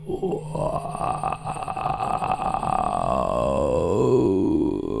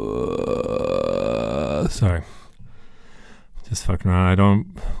Sorry. Just fucking around. I don't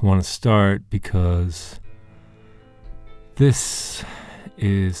want to start because this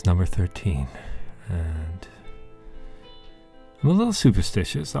is number 13. And I'm a little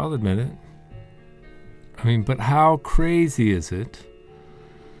superstitious, I'll admit it. I mean, but how crazy is it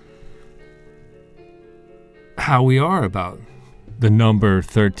how we are about the number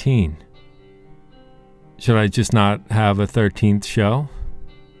 13? Should I just not have a 13th show?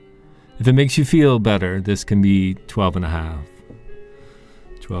 If it makes you feel better, this can be 12 and a half.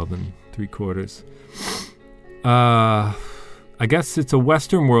 12 and 3/4. I guess it's a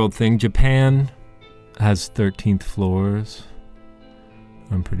Western world thing. Japan has 13th floors.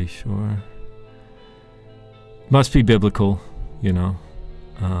 I'm pretty sure. Must be biblical, you know.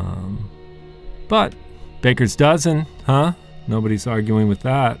 But baker's dozen, huh? Nobody's arguing with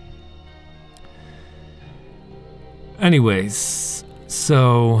that. Anyways,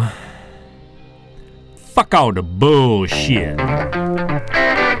 so fuck all the bullshit.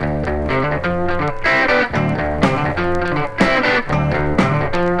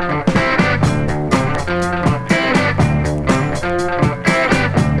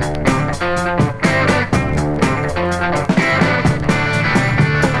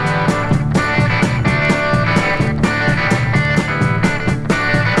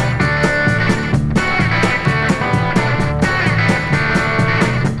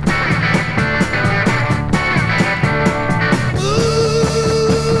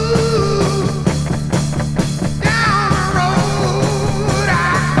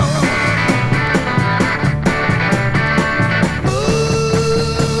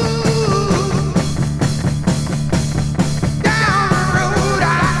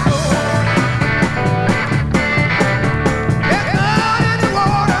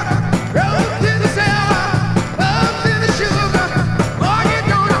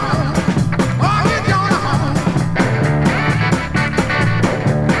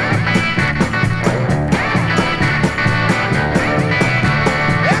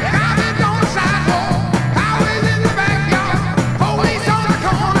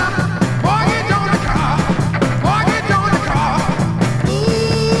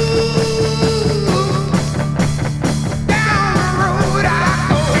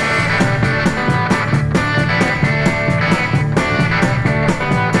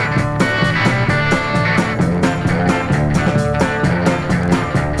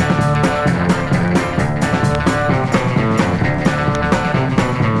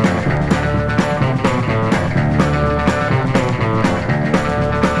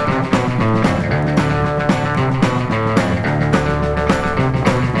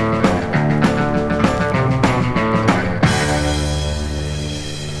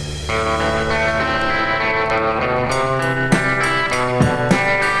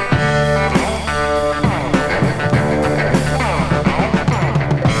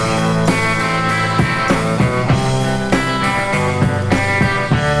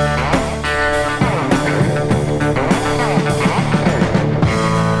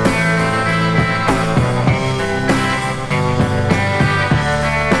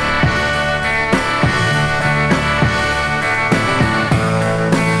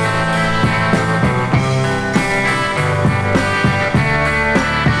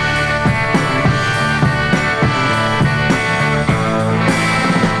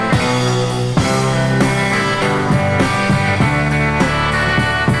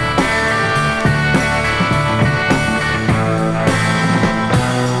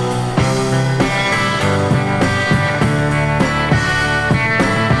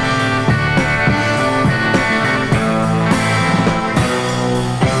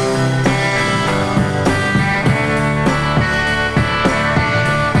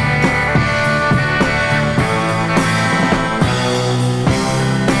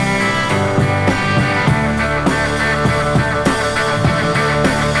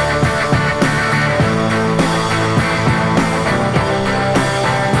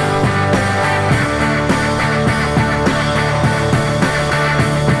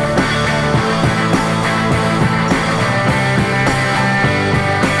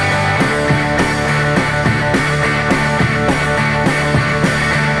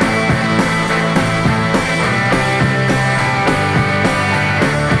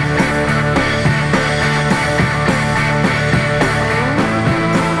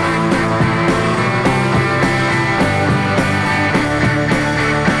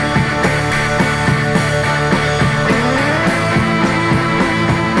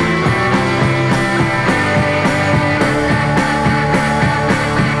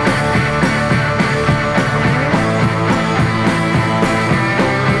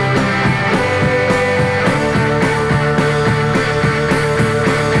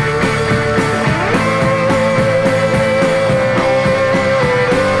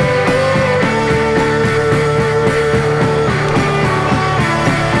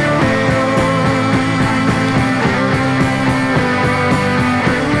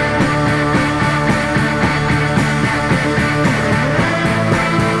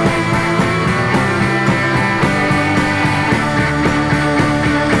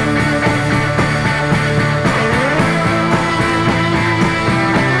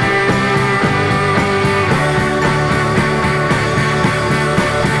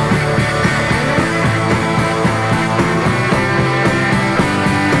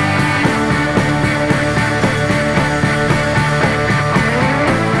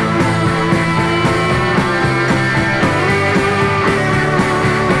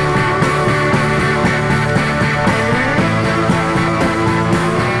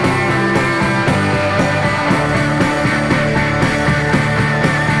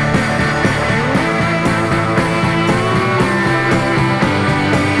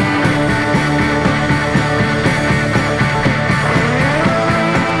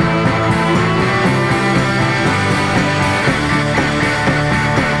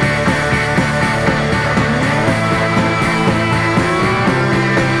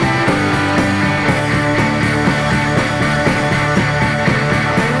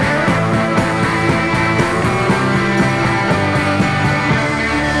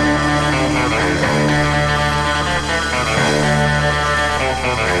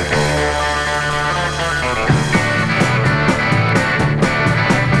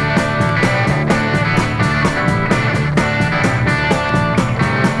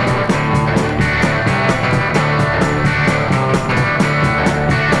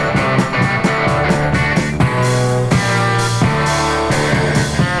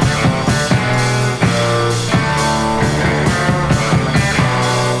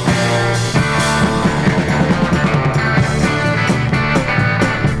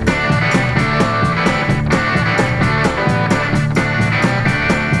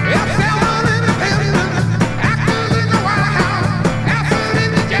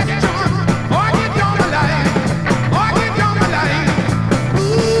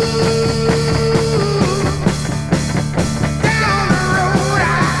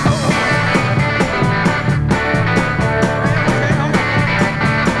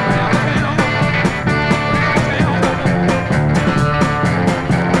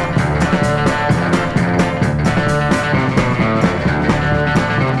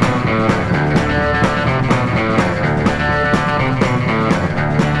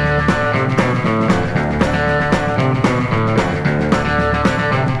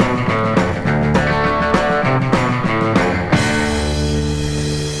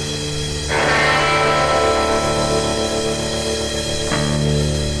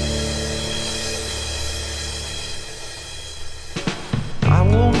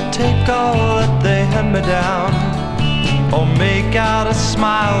 all that they hand me down, or make out a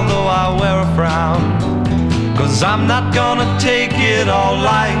smile though I wear a frown. 'Cause I'm not gonna take it all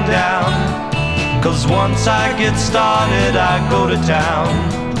lying down, 'cause once I get started I go to town.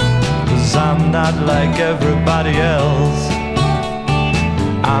 'Cause I'm not like everybody else,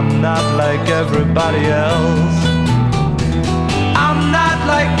 I'm not like everybody else, I'm not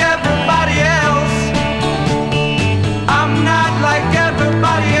like everybody else, I'm not like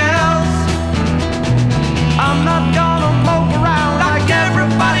everybody else, I'm not gonna mope around like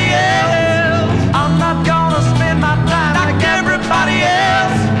everybody else, I'm not gonna spend my time like everybody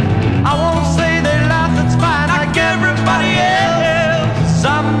else, I won't say they laugh, it's fine like everybody else, 'cause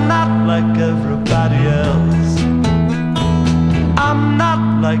I'm not like everybody else, I'm not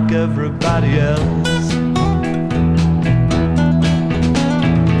like everybody else.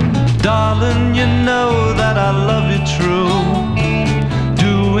 Darling, you know that I love you true,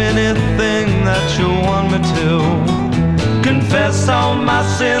 do anything that you want me to, confess all my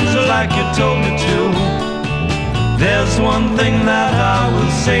sins like you told me to. There's one thing that I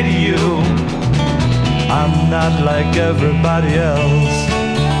will say to you, I'm not like everybody else,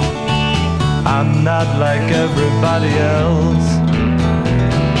 I'm not like everybody else,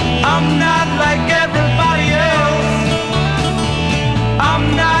 I'm not like everybody else, I'm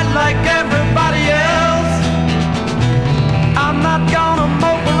not like everybody else, I'm not gonna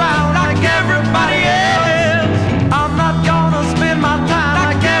mope around like everybody else, I'm not gonna spend my time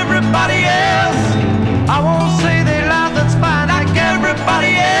like everybody else, I won't say they laugh, that's fine like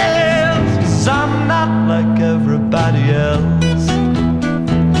everybody else, 'cause I'm not like everybody else,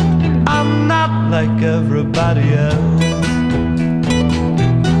 I'm not like everybody else,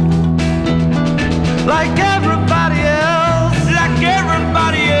 like everybody else, like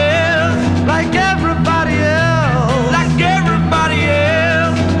everybody else, like everybody else, like everybody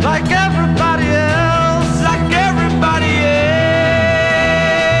else, like everybody else, like everybody else.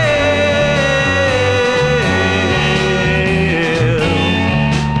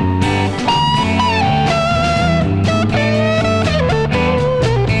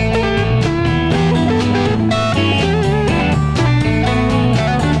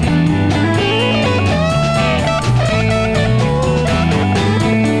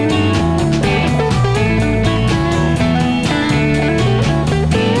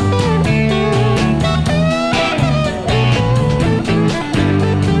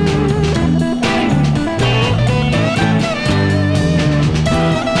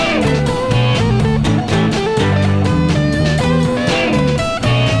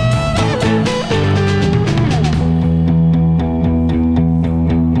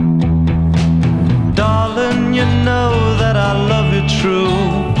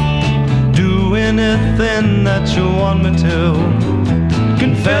 That you want me to,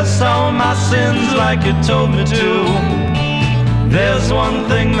 confess all my sins like you told me to. There's one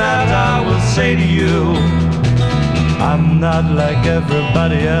thing that I will say to you, I'm not like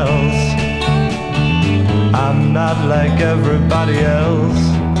everybody else, I'm not like everybody else,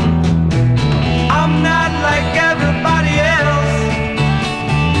 I'm not like everybody else,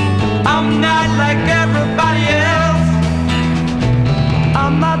 I'm not like everybody else,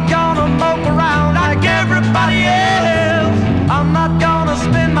 I'm not gonna mope around like everybody else, I'm not gonna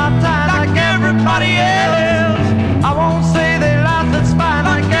spend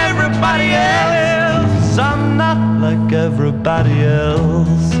everybody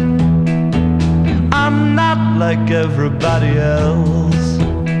else. I'm not like everybody else.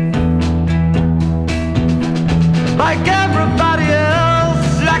 Like everybody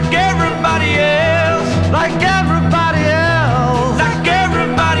else, like everybody else, like everybody else, like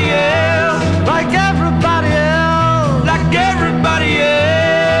everybody else, like everybody else, like everybody else.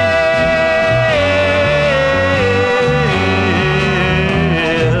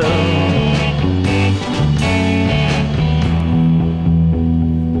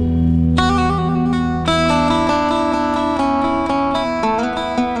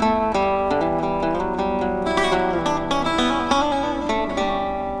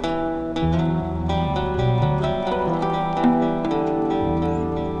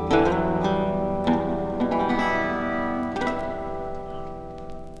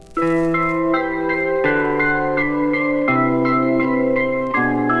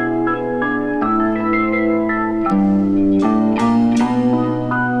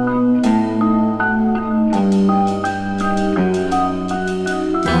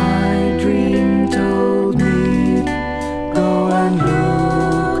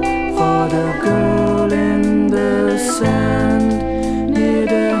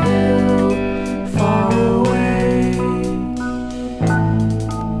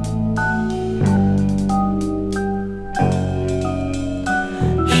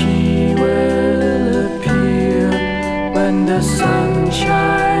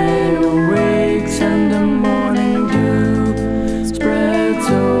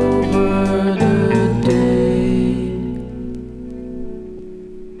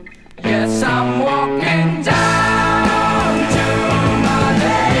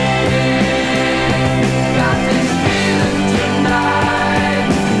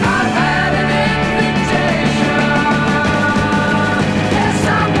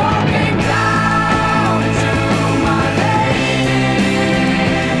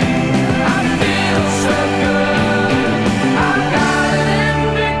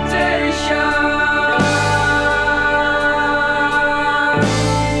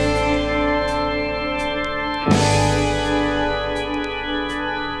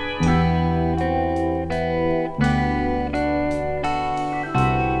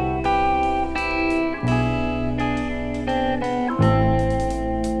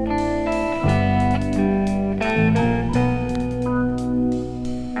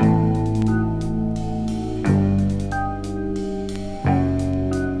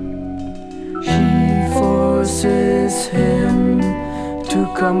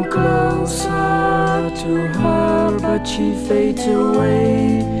 Come closer to her, but she fades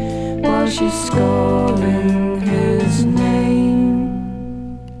away while she's calling his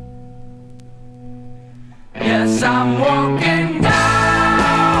name. Yes, I'm walking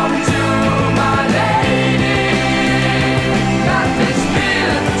down to my lady. Got this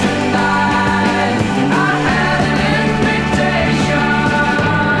feeling tonight. I had an invitation.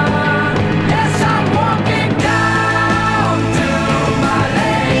 Yes, I'm walking down to my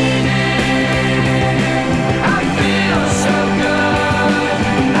lady. I feel so good.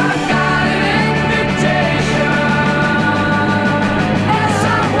 I got an invitation. Yes,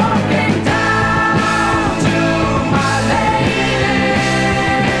 I'm walking down to my lady.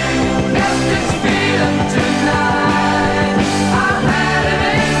 Got this feeling tonight. I had an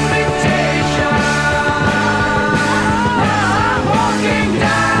invitation. Yes, I'm walking down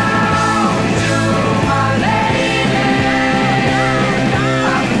to my lady. I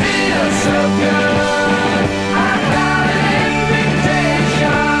feel so good. I got an invitation.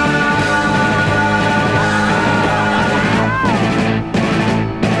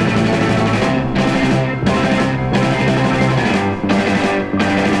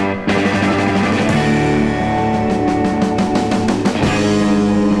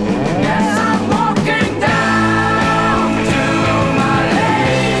 Yes, I'm walking down to my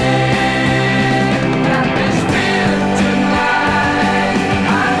lady. Got this feeling tonight.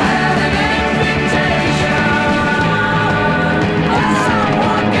 I had an invitation. Yes, I'm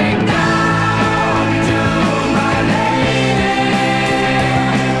walking down to my lady.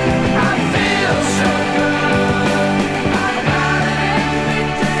 I feel so good. I got an invitation.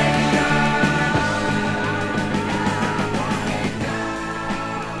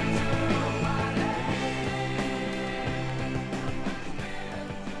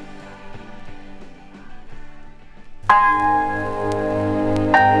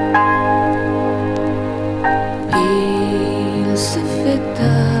 Il se fait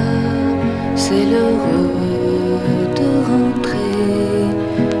tard, c'est l'heure de rentrer.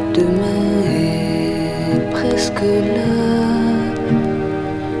 Demain est presque là.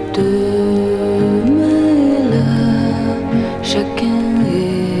 Demain est là,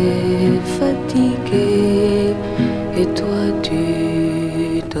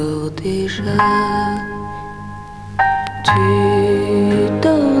 déjà, tu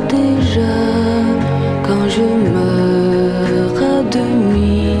dors déjà quand je meurs à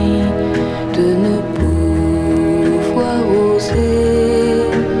demi de ne pouvoir oser,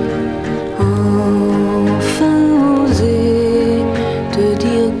 enfin oser te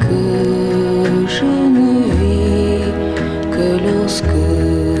dire que je ne vis que lorsque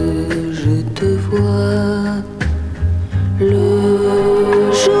je te vois. Le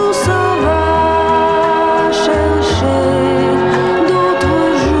jour s'en va chercher d'autres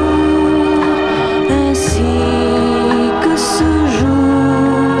jours, ainsi que ce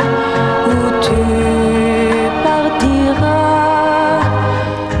jour où tu partiras.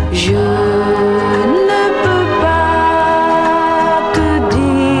 Je ne peux pas te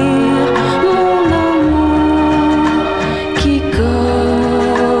dire mon amour qui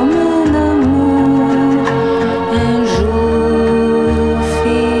comme un amour un jour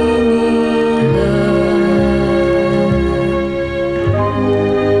finira.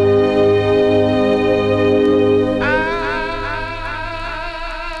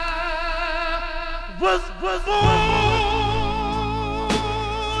 Was born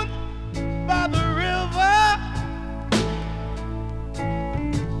by the river,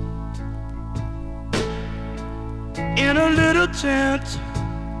 in a little tent.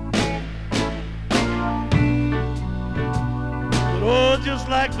 But oh, just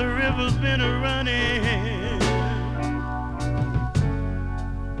like the river's been a-running,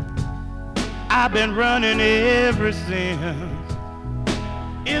 I've been running ever since.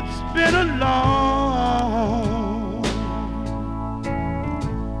 It's been a long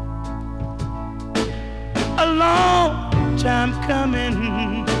time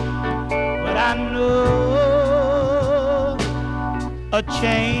coming, but I know a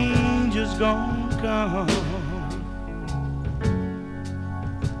change is gonna come.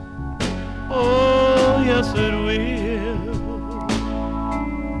 Oh, yes it will.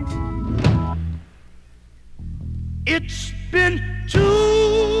 It's been too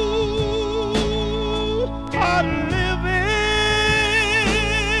hard living,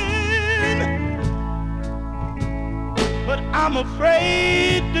 but I'm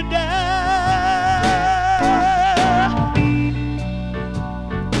afraid to die,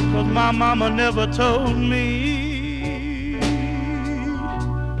 'cause my mama never told me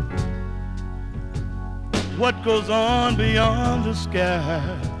what goes on beyond the sky.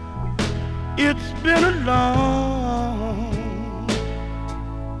 It's been a long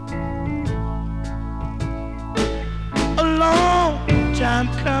time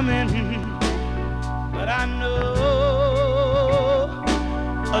coming, but I know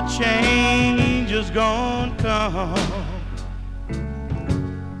a change is gonna come.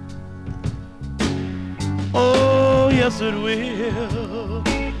 Oh, yes it will.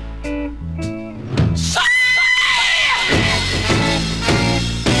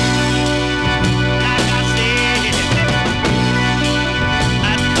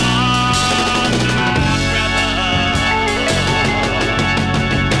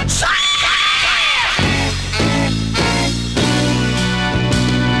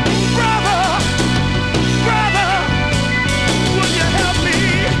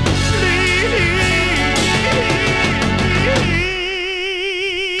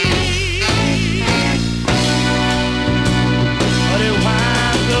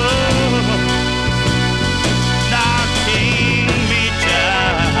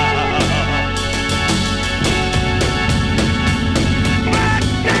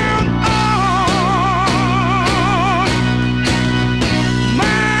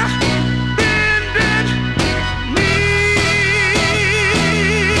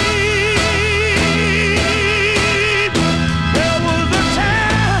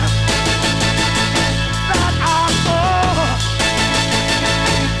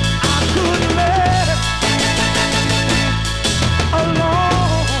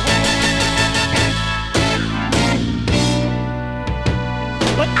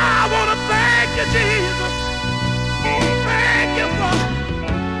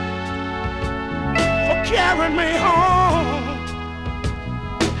 Carry me home.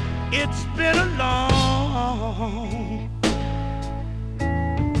 It's been a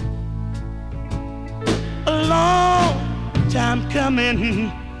long time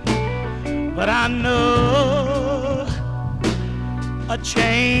coming, but I know a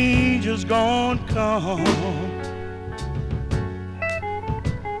change is gonna come.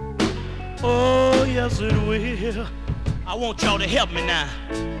 Oh, yes it will. I want y'all to help me now.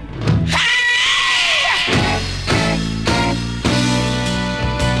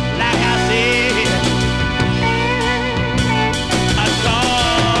 Like I said, I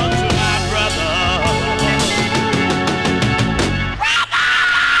talk to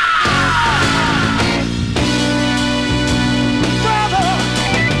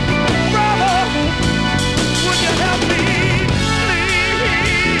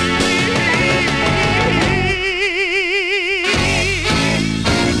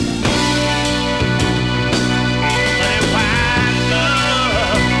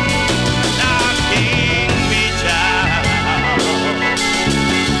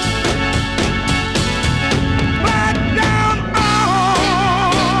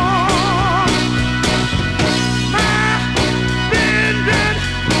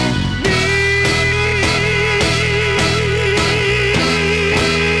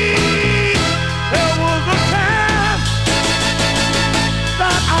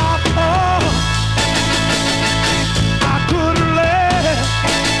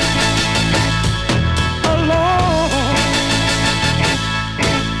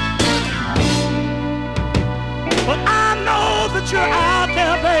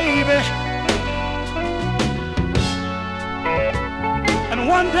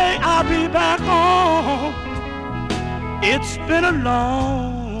one day I'll be back home. It's been a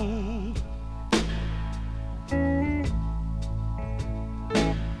long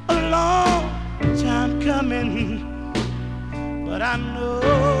time coming, but I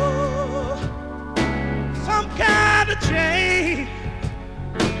know some kind of change.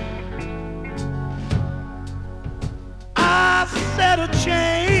 I said a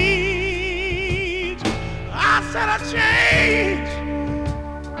change. I said a change.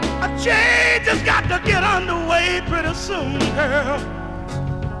 A change has got to get underway pretty soon, girl.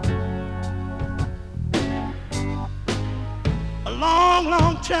 A long,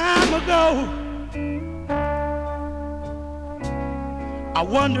 long time ago, I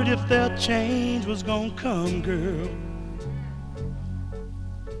wondered if that change was gonna come, girl.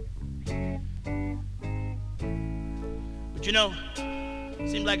 But you know,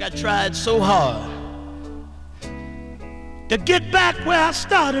 seemed like I tried so hard to get back where I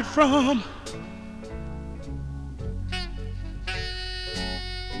started from.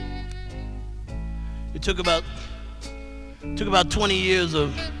 It took about 20 years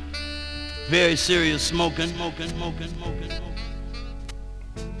of very serious smoking. A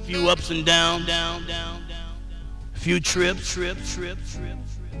few ups and down. A few trips. A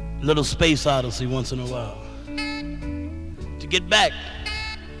little space odyssey once in a while. To get back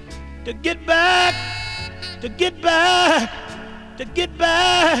to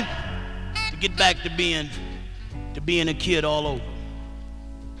being a kid all over.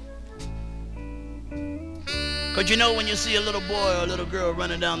 'Cause you know when you see a little boy or a little girl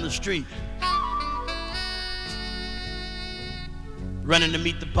running down the street, running to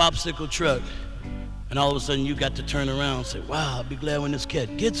meet the popsicle truck, and all of a sudden you got to turn around and say, wow, I'll be glad when this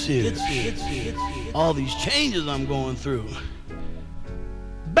cat gets here. All these changes I'm going through.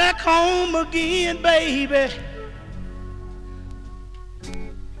 Back home again, baby.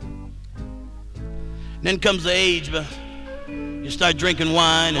 Then comes the age, but you start drinking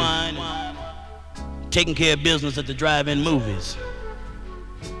wine and taking care of business at the drive-in movies.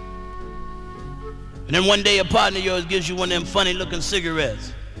 And then one day a partner of yours gives you one of them funny-looking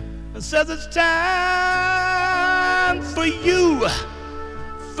cigarettes and says it's time for you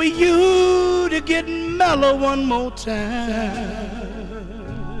to get mellow one more time.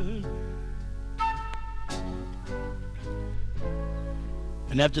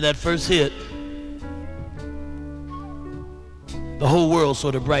 And after that first hit, the whole world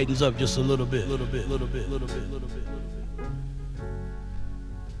sort of brightens up just a little bit.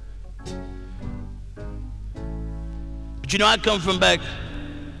 But you know, I come from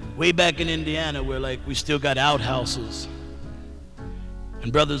way back in Indiana where like we still got outhouses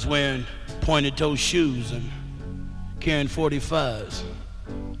and brothers wearing pointed toe shoes and carrying 45s.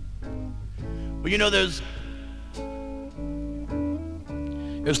 Well, you know, there's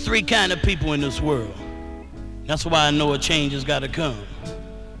three kind of people in this world. That's why I know a change has got to come.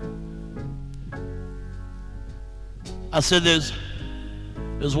 I said there's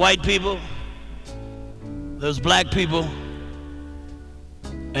white people, there's black people,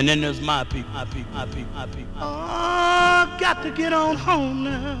 and then there's my people. Oh, got to get on home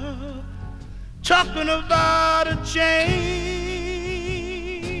now. Talking about a change.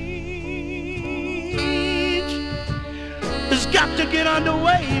 It's got to get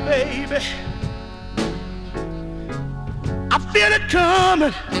underway, baby. I feel it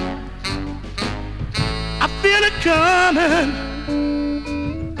coming. I feel it coming.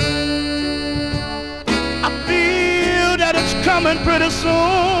 I feel that it's coming pretty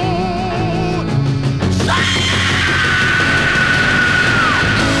soon.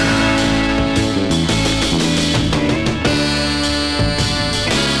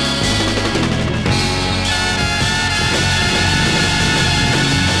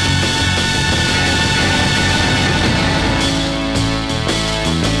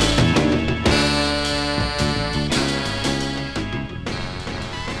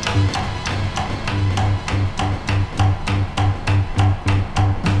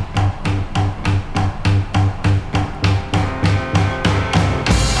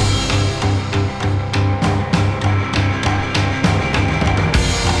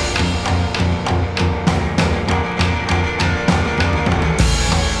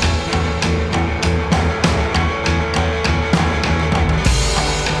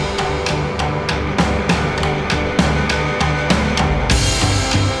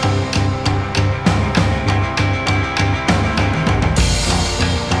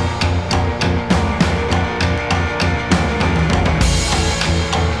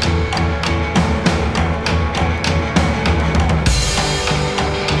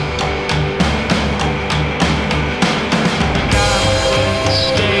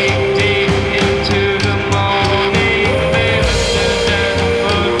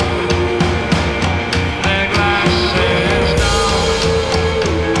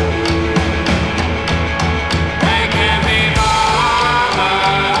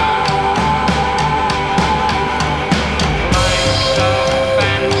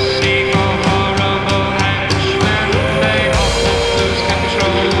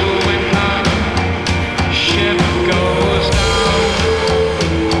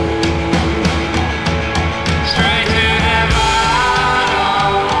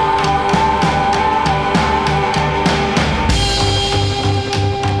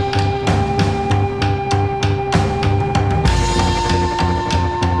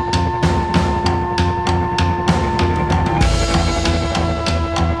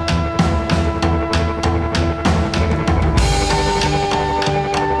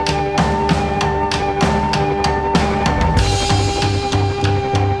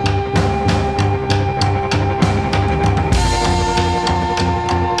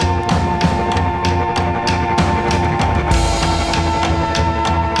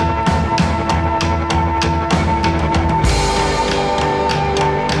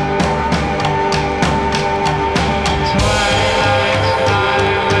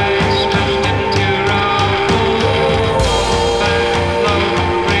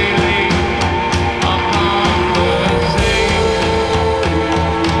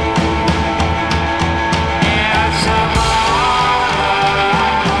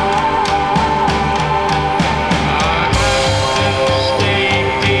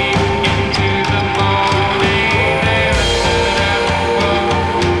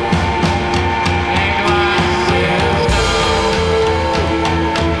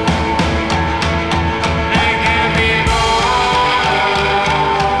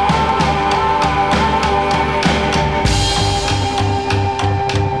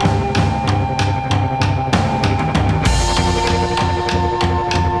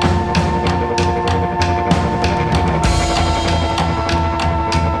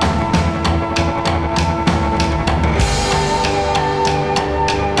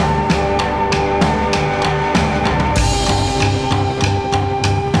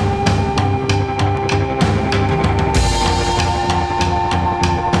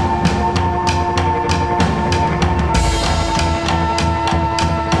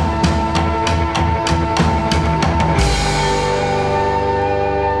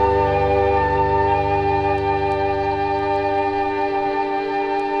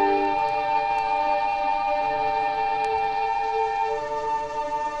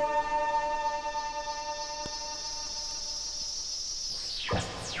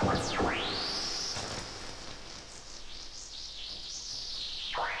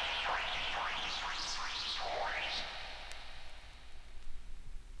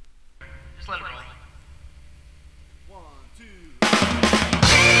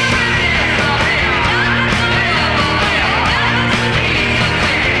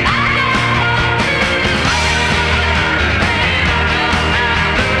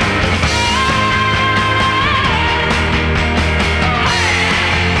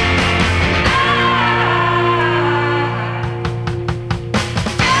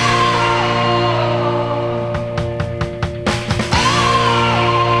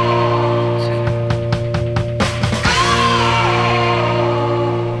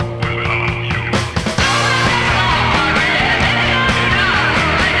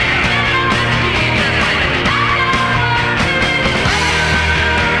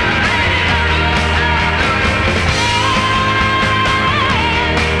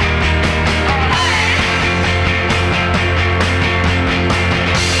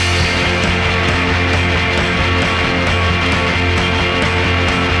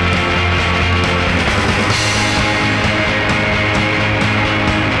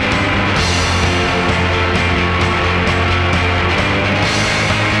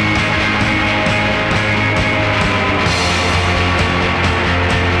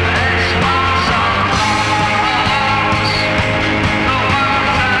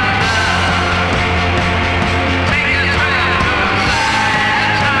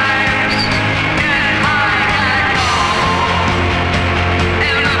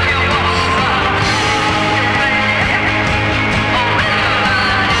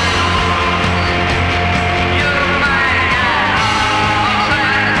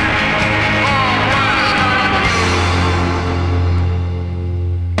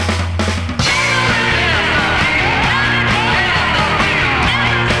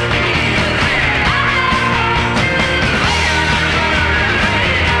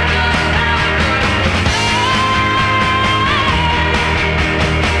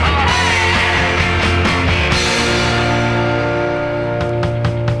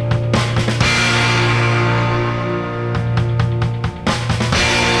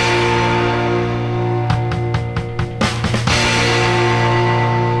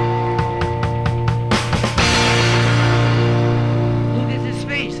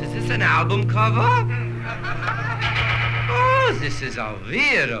 an album cover? Oh, this is a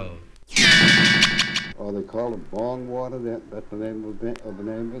weirdo. Oh, they call it bong water. That's the name of the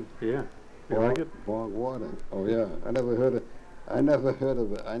name of it. Yeah. You like it? Bong water. Oh yeah. I never heard of it. I never heard of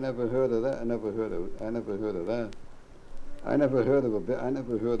that. I never heard of that. I never heard of that. I never heard of that. I never heard of that.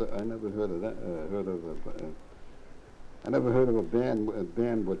 I never heard of a band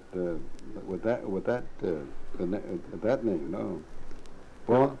with that name. No.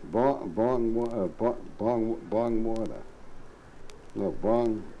 Bong water. No,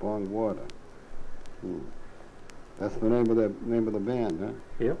 bong water. That's the name of the band, huh?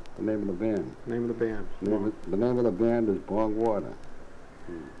 Yep. The name of the band. Name of the band. The name of the band is Bong Water.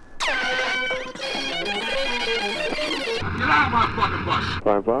 Get out of my fucking bus.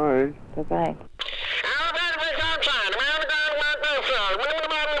 Bye-bye. Bye-bye.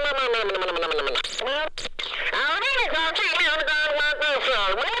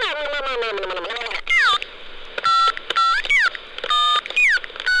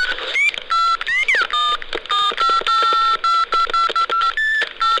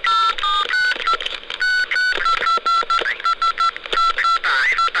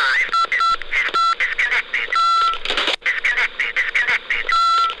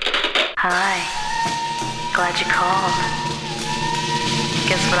 Hi. Glad you called.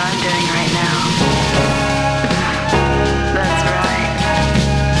 Guess what I'm doing right now? That's right.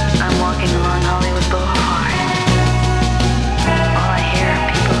 I'm walking along Hollywood Boulevard. All I hear are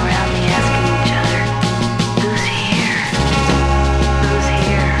people around me asking each other, who's here? Who's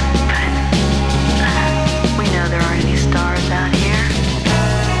here? But we know there aren't any stars out here.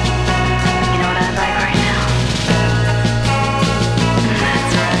 You know what I'd like right now?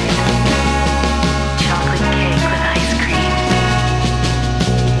 That's right. Chocolate cake with ice cream.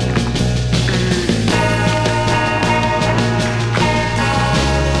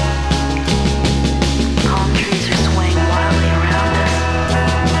 Palm trees are swaying wildly around us.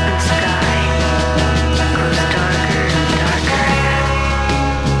 The sky grows darker and darker.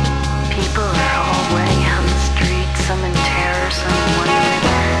 People are all running out in the streets, some in terror, some in wonderment,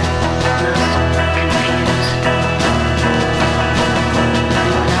 most confused.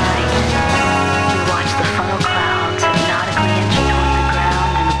 We watch the funnel clouds hypnotically inching toward the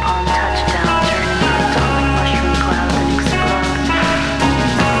ground, and upon touchdown turn into atomic mushroom clouds and explode.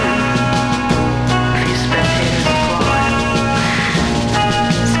 A few spectators applaud.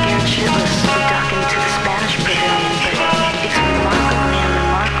 Scared shitless, we duck into the Spanish pavilion, but it's remarkably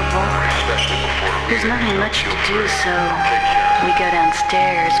unremarkable. There's nothing much to do, so we go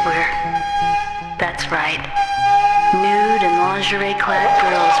downstairs where, that's right, nude and lingerie-clad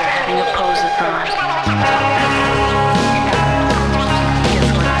girls are having a pose-a-thon. Guess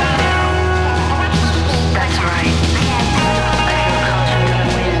what I do? That's right. I feel caution to the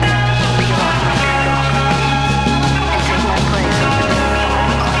wind, peel off my girdle, and take my place on the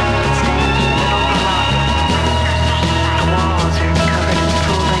stand in the middle of the lobby. The walls are covered in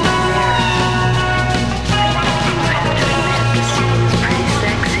full-length mirrors. You have to admit the scene is pretty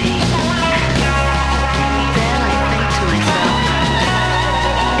sexy. Then I think to myself,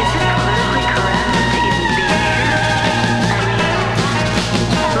 is it politically correct to even be here? I mean,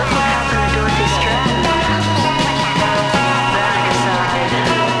 look what happened to Dorothy Stratton. Then I decide,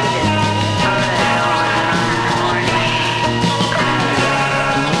 oh the hell with it, I'm horny.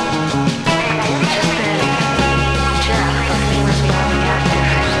 Just then, Jeff, a famous movie actor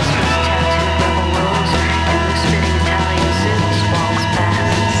whose tattooed rebel rose and loose-fitting Italian suits, walks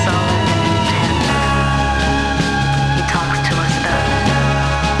past, sullen and intent. He talks to us about,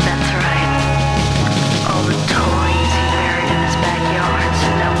 that's right, all the toys he buried in his backyard so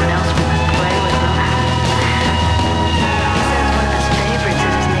no one else would play with them. He says one of his favorites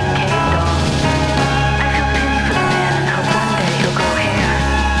is his Nick Cave doll. I feel pity for the man and hope one day he'll grow hair.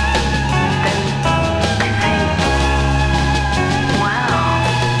 Then I think, wow,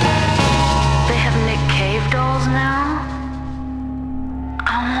 they have Nick Cave dolls now?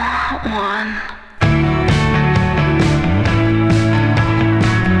 I want one.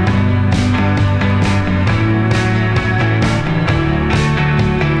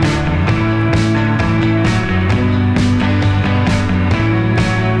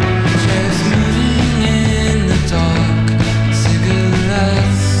 Just moving in the dark,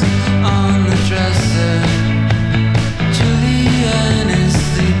 cigarettes on the dresser. Julian is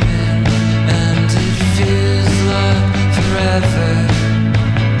sleeping, and it feels like forever.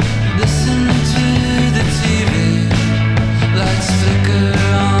 Listen to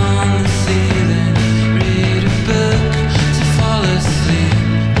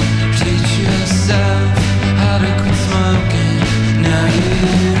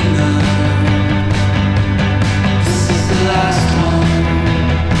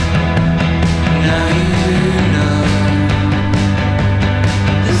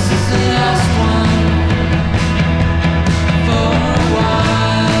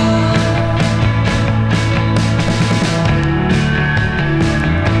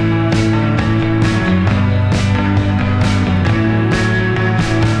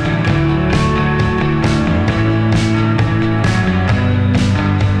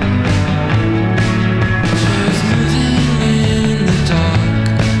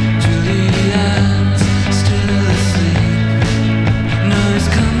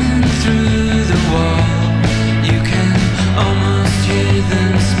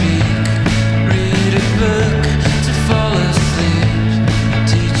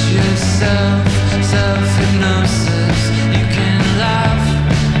self-hypnosis. You can laugh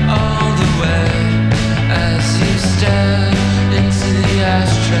all the way as you stare into the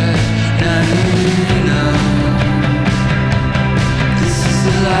ashtray. Now you know this is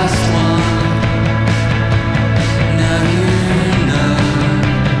the last one. Now you know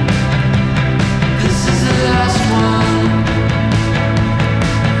this is the last one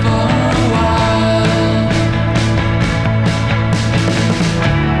for a while.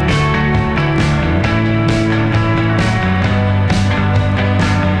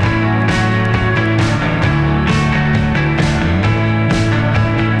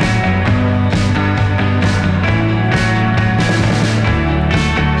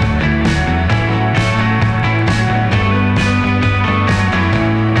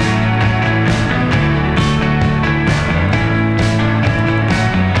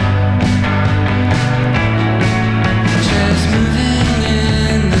 Chairs moving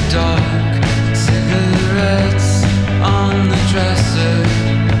in the dark, cigarettes on the dresser.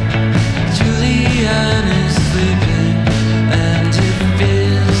 Julianne is sleeping, and it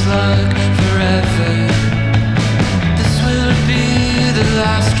feels like forever. This will be the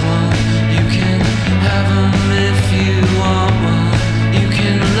last one. You can have 'em if you want one. You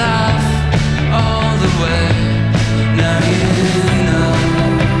can laugh all the way. Now you know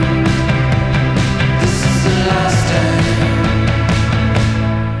this is the last day.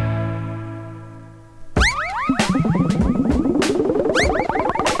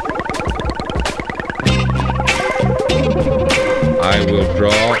 I will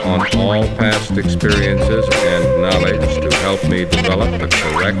draw on all past experiences and knowledge to help me develop the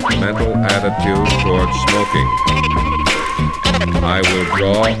correct mental attitude towards smoking. I will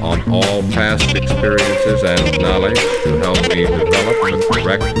draw on all past experiences and knowledge to help me develop the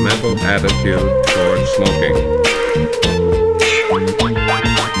correct mental attitude towards smoking.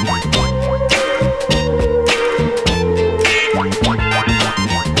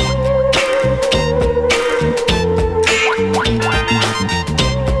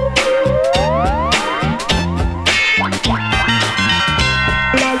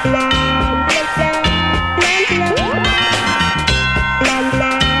 La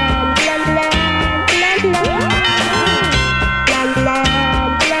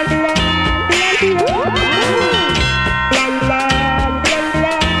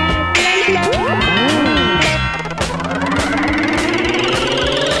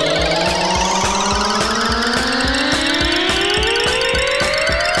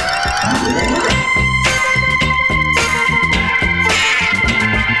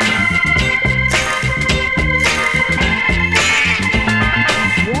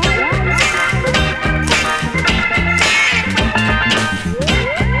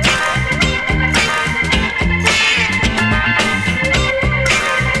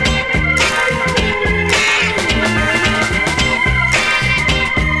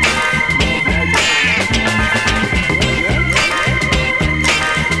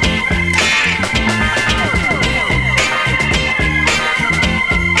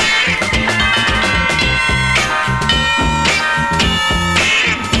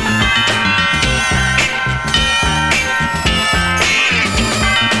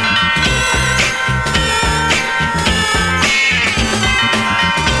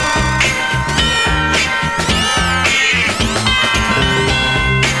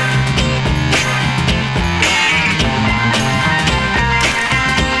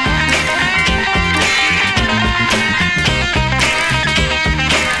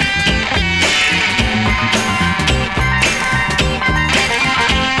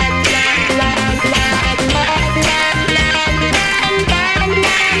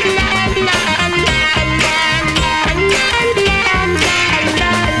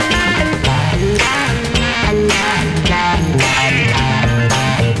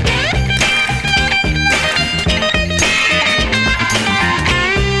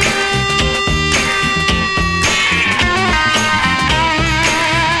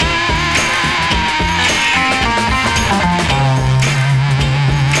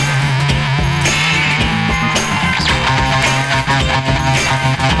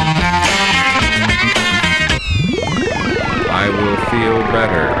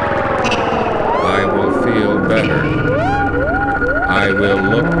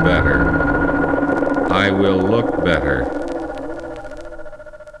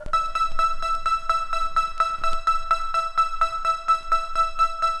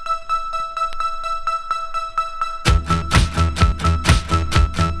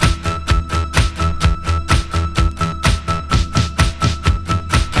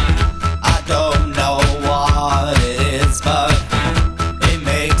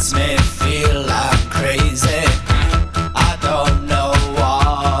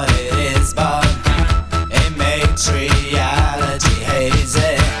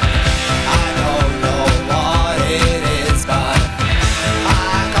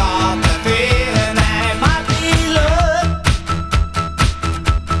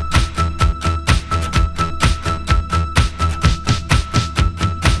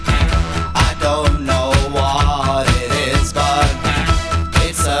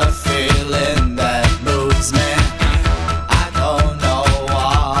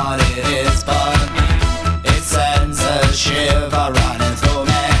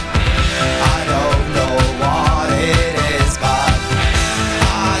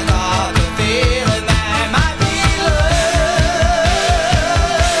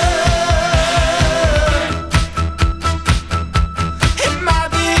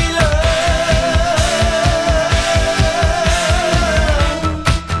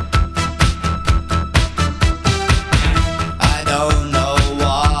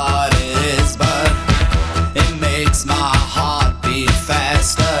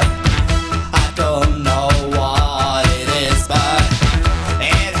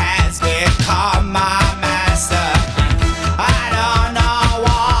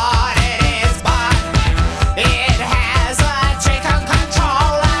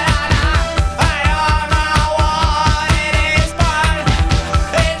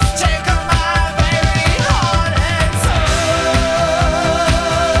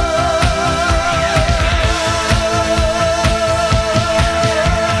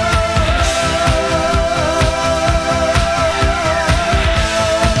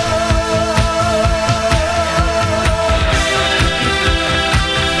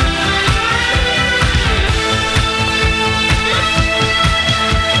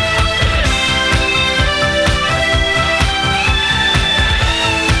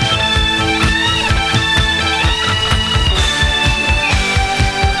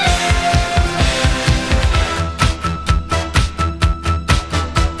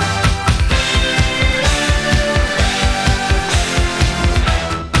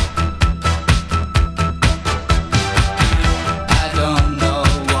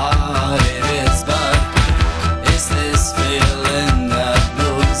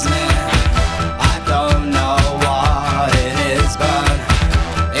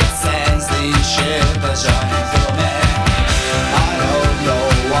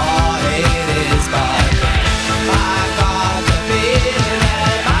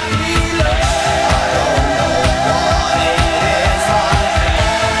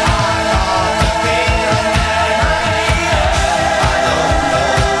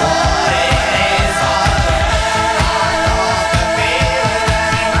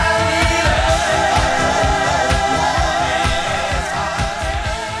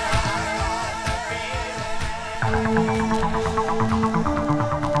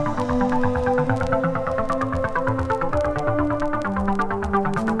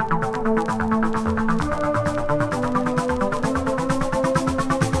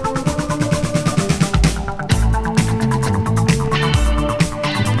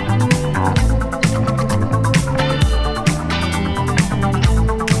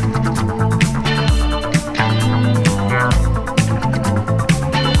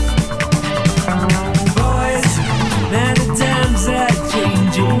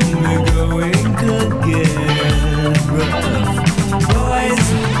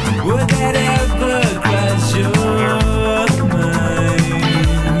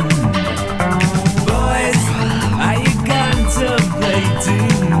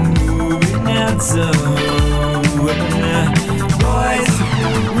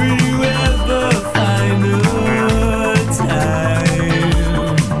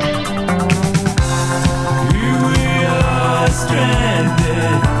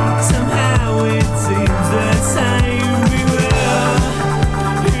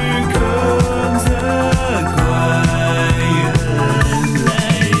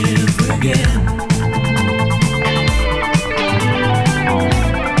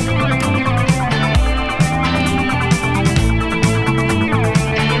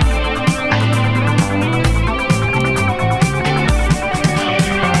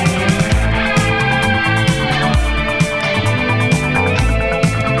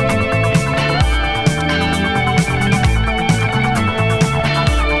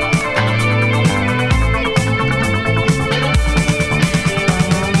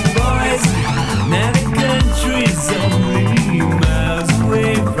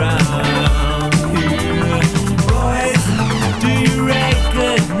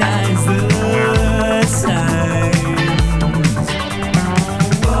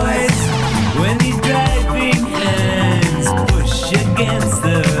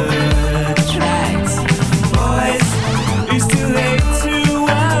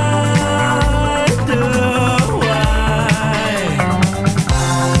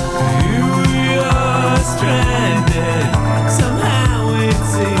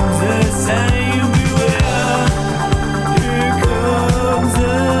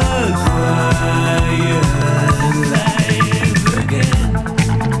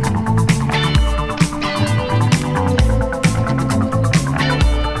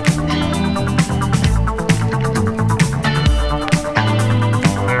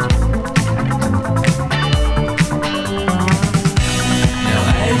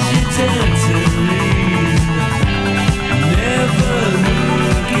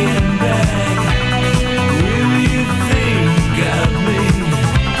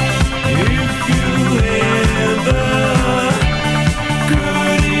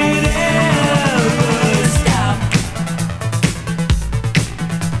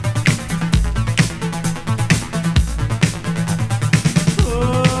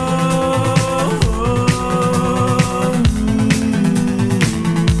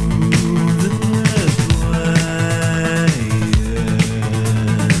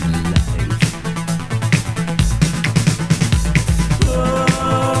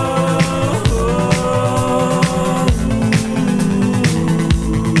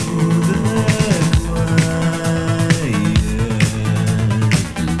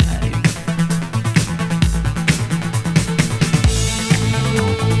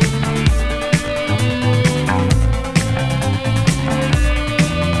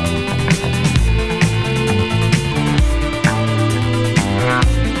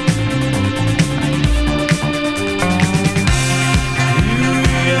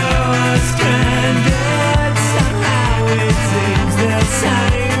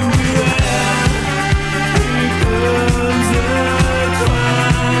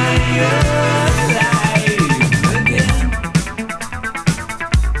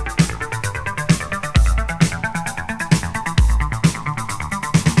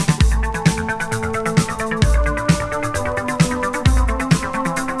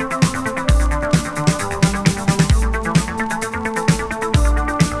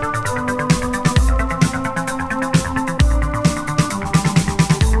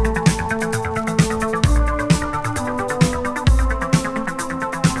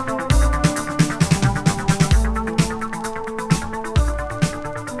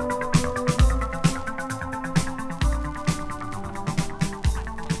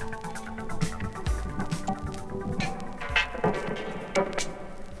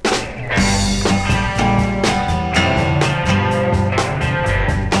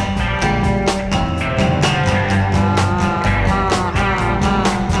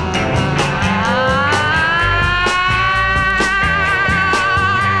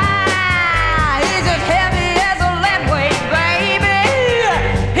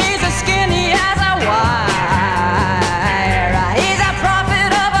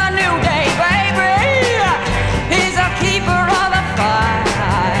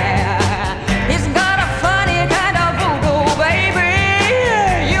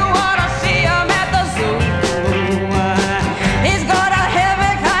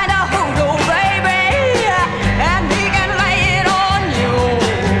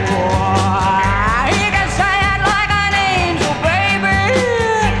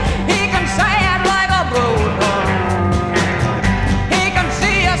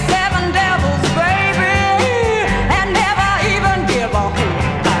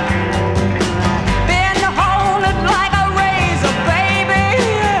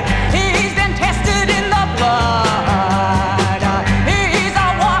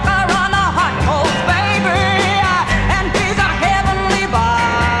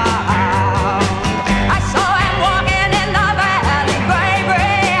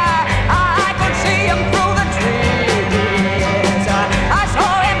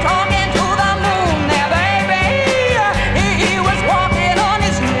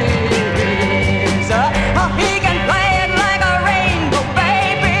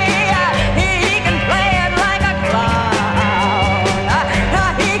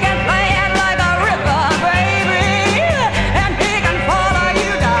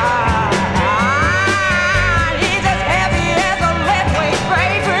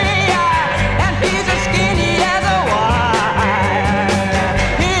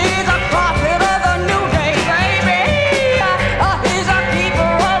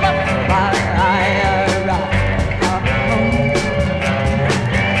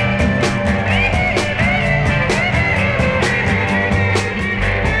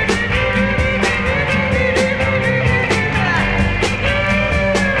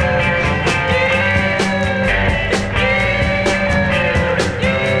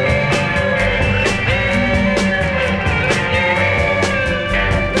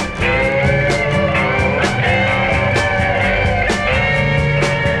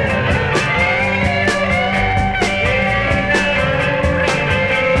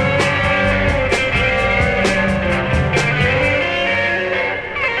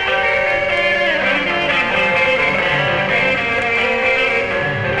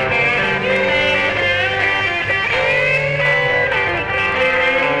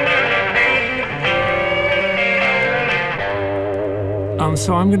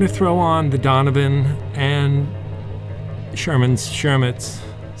So I'm going to throw on the Donovan and Herman's Hermits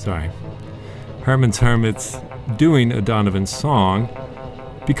doing a Donovan song,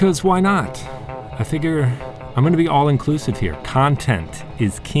 because why not? I figure I'm going to be all-inclusive here. Content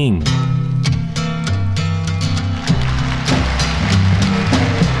is king.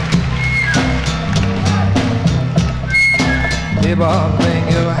 Neighbor,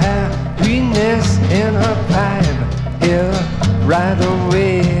 bring your happiness in a pipe. He'll ride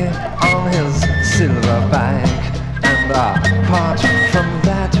away on his silver bike. And apart from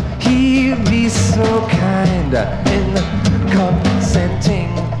that, he'll be so kind in consenting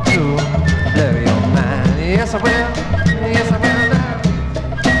to blow your mind. Yes, I will. Yes, I will.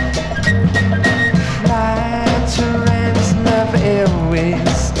 Fly to Translove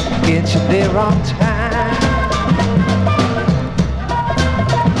Airways, get you there on time.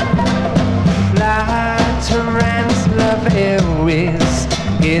 Fly to Translove Airways,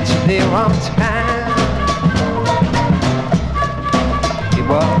 get you there on time. It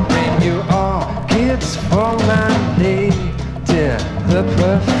will bring you orchids for my lady. The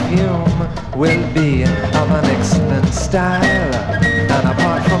perfume will be of an excellent style. And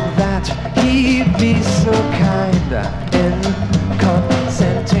apart from that, he'd be so kind in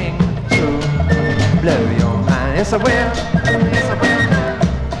consenting to blow your mind. Yes, I will. Yes, I will.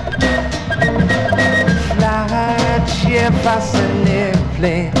 Fly Jefferson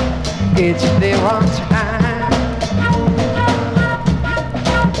airplane, get you there on time.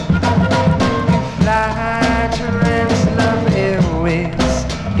 Fly to Translove Airways,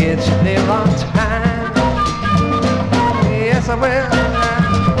 get you there on time. Yes, I will.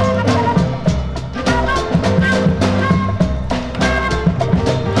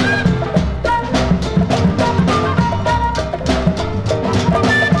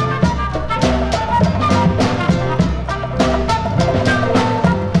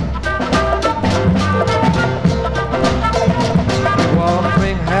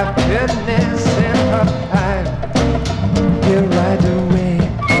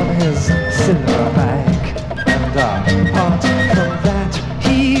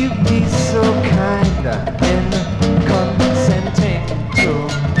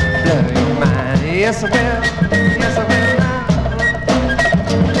 Yes, I will. Yes, I will.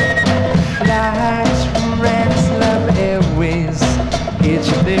 Fly to Translove Airways, get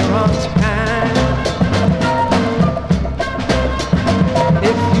you there on time.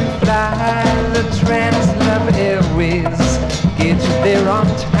 If you fly the Translove Airways, get you there on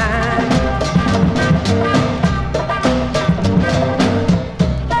time.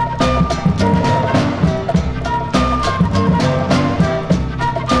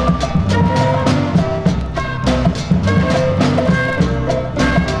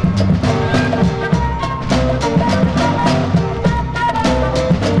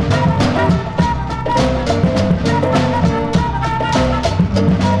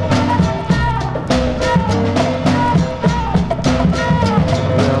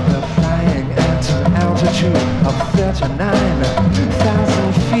 Of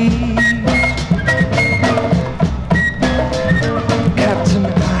 39,000 feet, Captain, I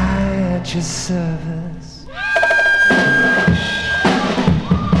at your service.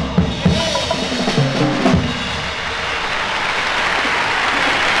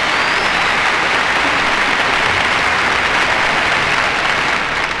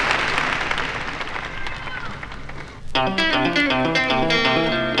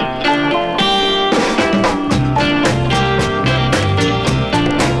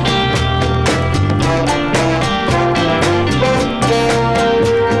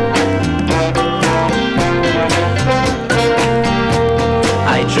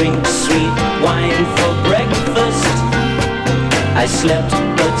 I slept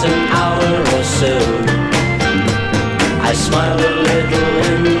but an hour or so. I smiled a little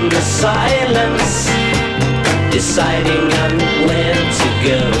in the silence, deciding on where to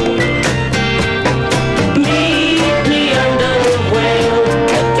go. Meet me under the whale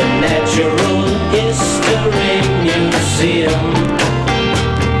at the Natural History Museum.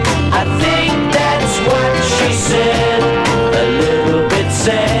 I think that's what she said, a little bit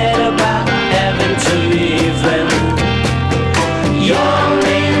sad about having to leave them.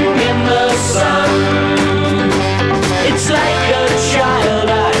 Yawning in the sun, it's like a child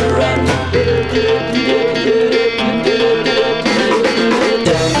I run.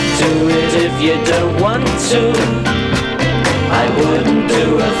 Don't do it if you don't want to. I wouldn't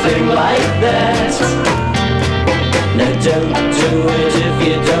do a thing like that. No, don't do it if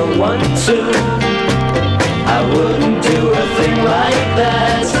you don't want to. I wouldn't do a thing like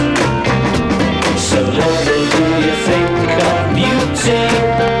that. So little do you think of beauty.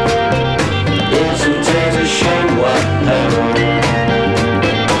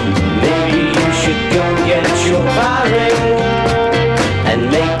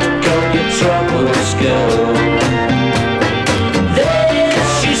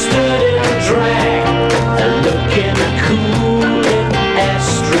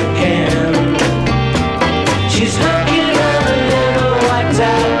 walked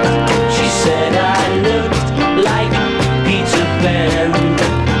out. She said I looked like Peter Pan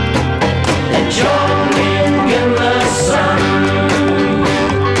and drawing in the sun.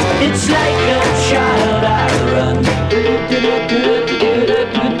 It's like a child I run.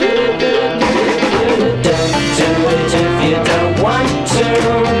 Don't do it if you don't want to.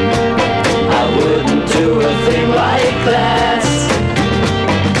 I wouldn't do a thing like that.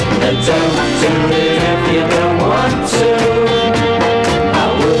 Don't do it if you don't want to. I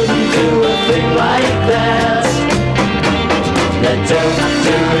wouldn't do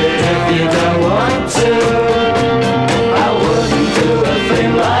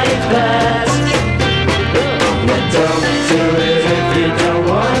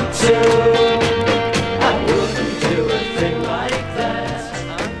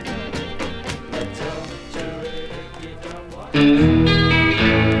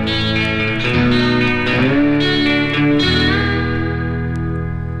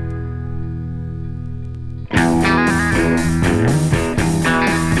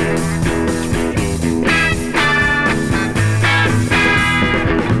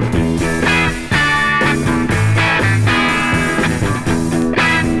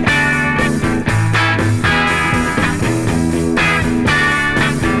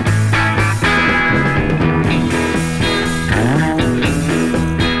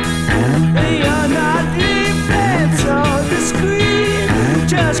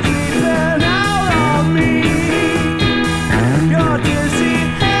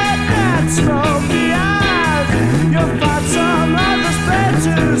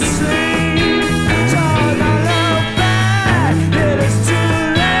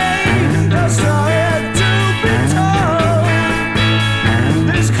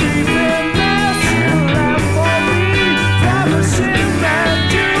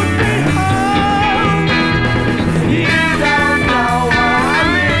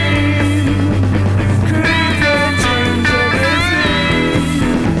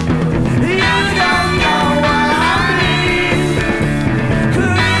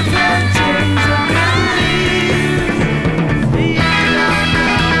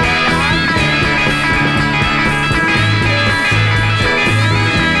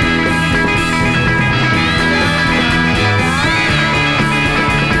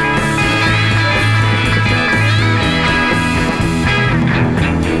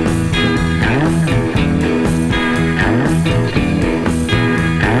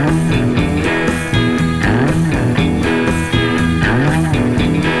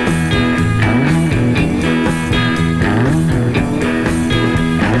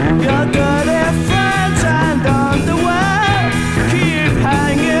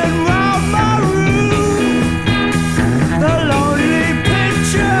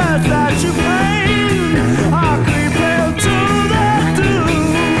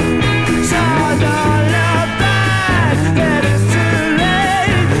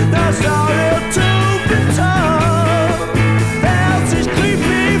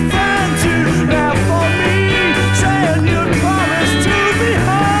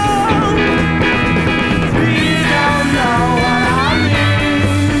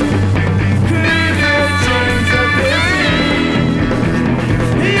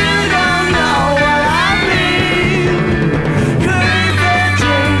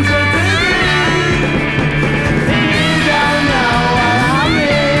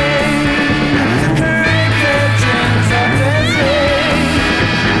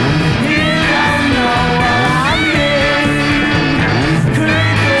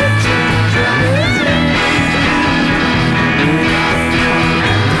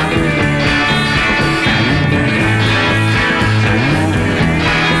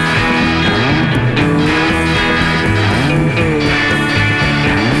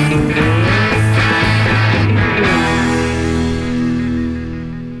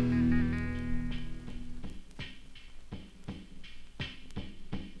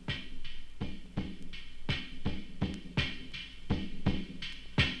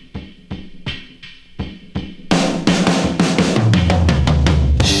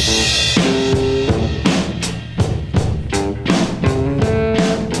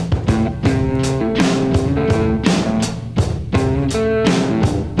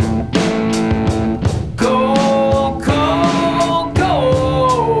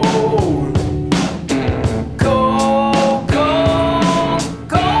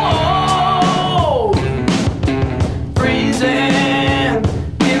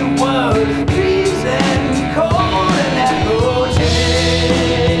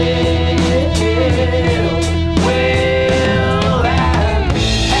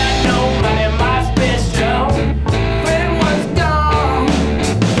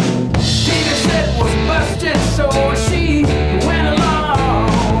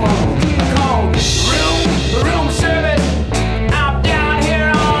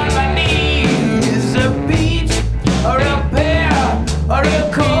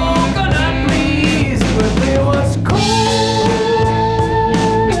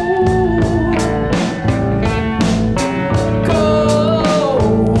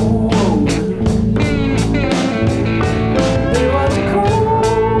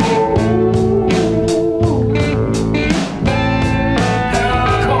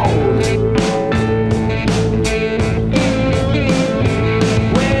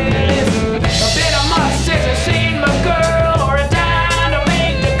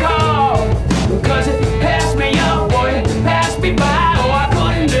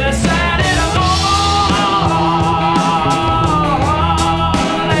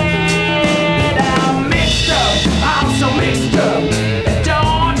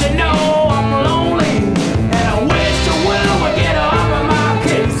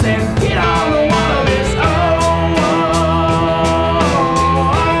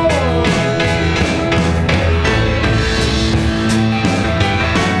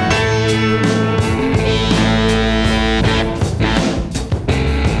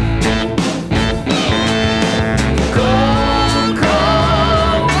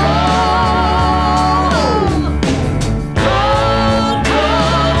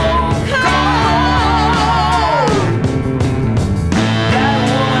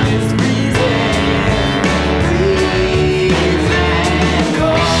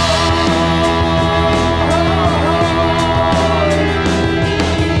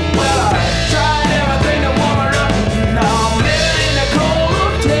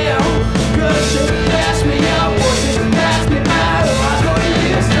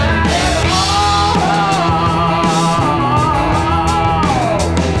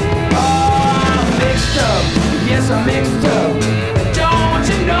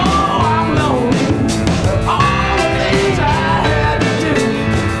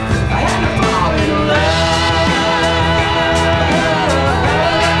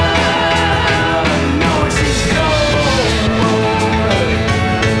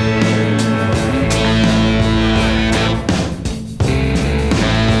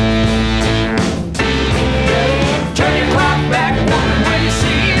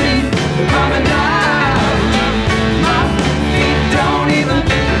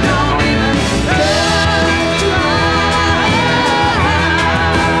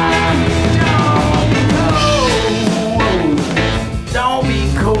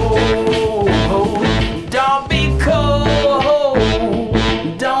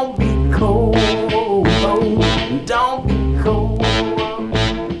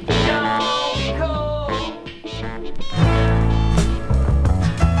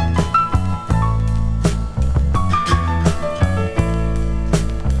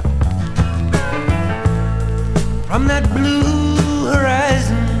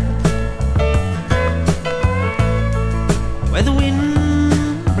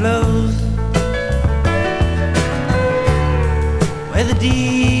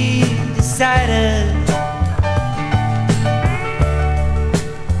decided.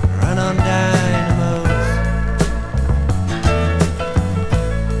 Run on dynamos.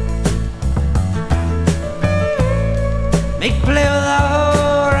 Make play with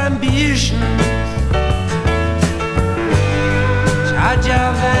our ambitions. Charge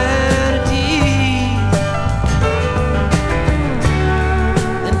our vanities.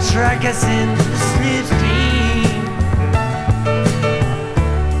 Then track us into the slipstream.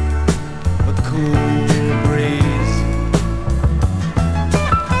 A cool breeze.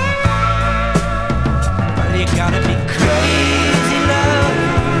 Well, you gotta be crazy, love.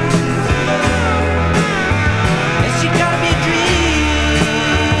 Yes, you gotta be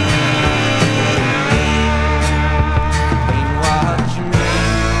dreaming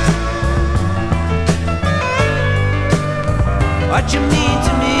what you mean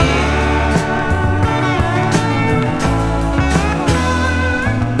to me.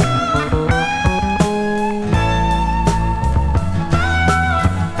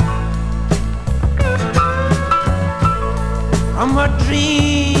 From a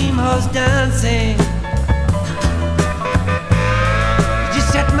dream house dancing, you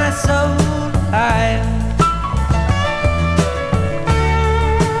set my soul high.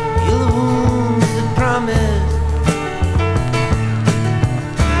 Heal the wounds that promise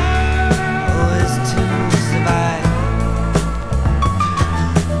always to survive.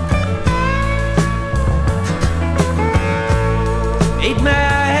 Made my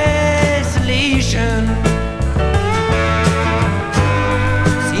isolation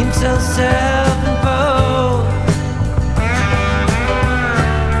seem so self-imposed.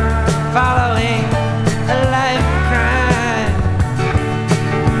 Following a life of crime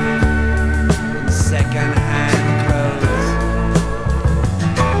in second-hand clothes.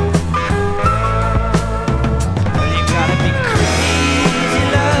 Well, you gotta be crazy,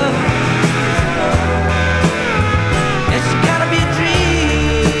 love. Yes, you gotta be a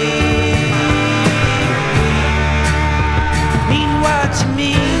dream. Mean what you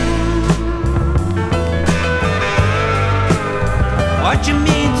mean. What you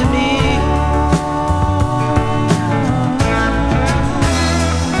mean to me.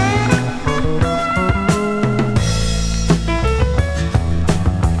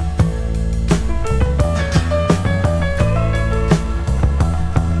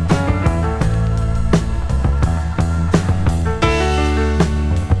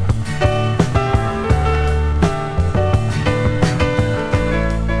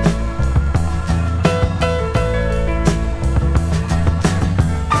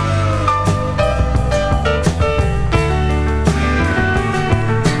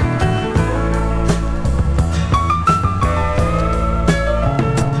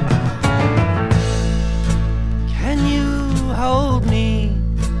 Can you hold me?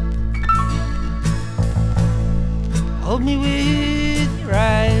 Hold me with your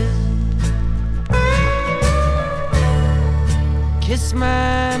eyes. Kiss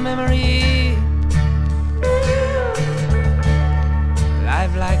my memory.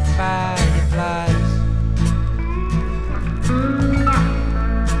 Live like fireflies.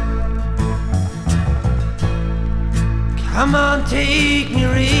 Come on, take me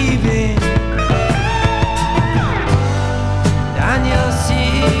raving down your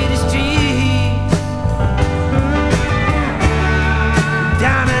city streets,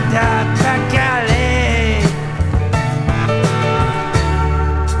 down a dark back alley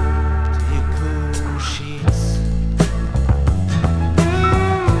to your cool sheets.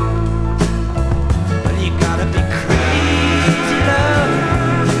 Well, you gotta be crazy, love.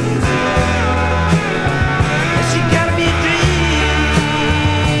 Yes, you gotta be a dream.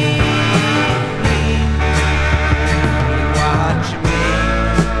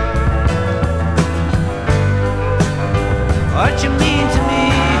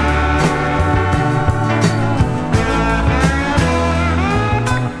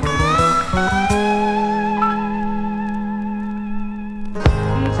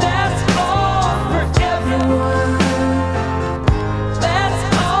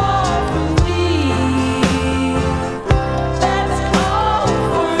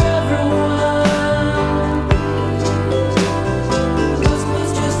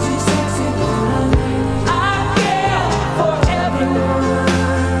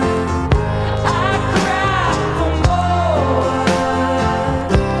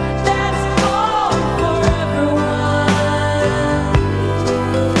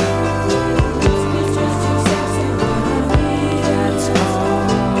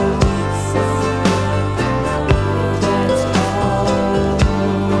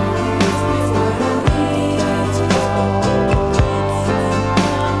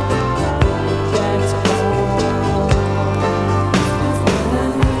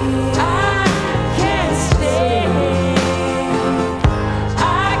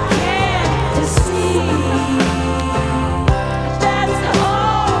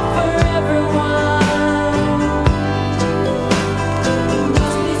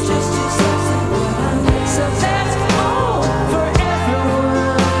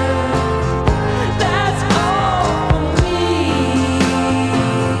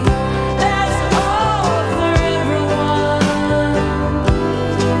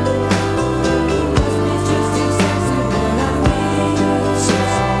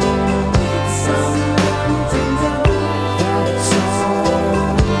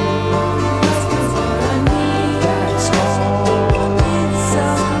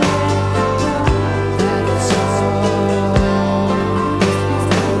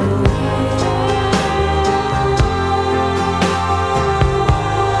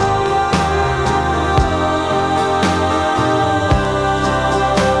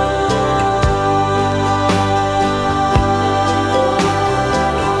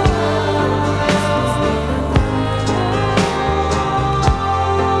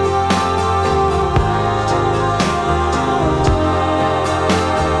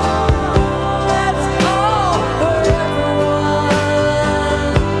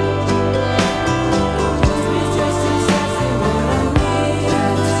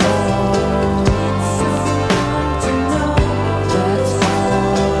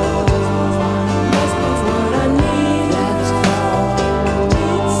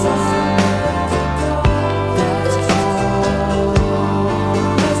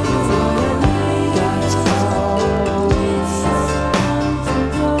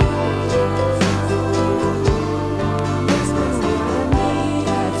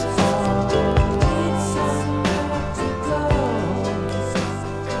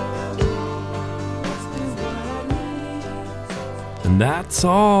 That's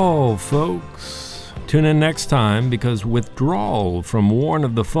all, folks. Tune in next time because withdrawal from Warn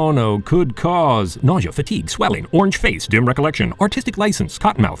of the Phono could cause nausea, fatigue, swelling, orange face, dim recollection, artistic license,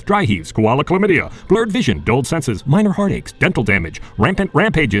 cottonmouth, dry heaves, koala chlamydia, blurred vision, dulled senses, minor heartaches, dental damage, rampant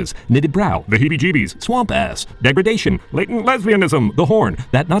rampages, knitted brow, the heebie-jeebies, swamp ass, degradation, latent lesbianism, the horn,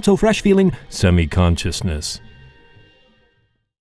 that not-so-fresh feeling, semi-consciousness.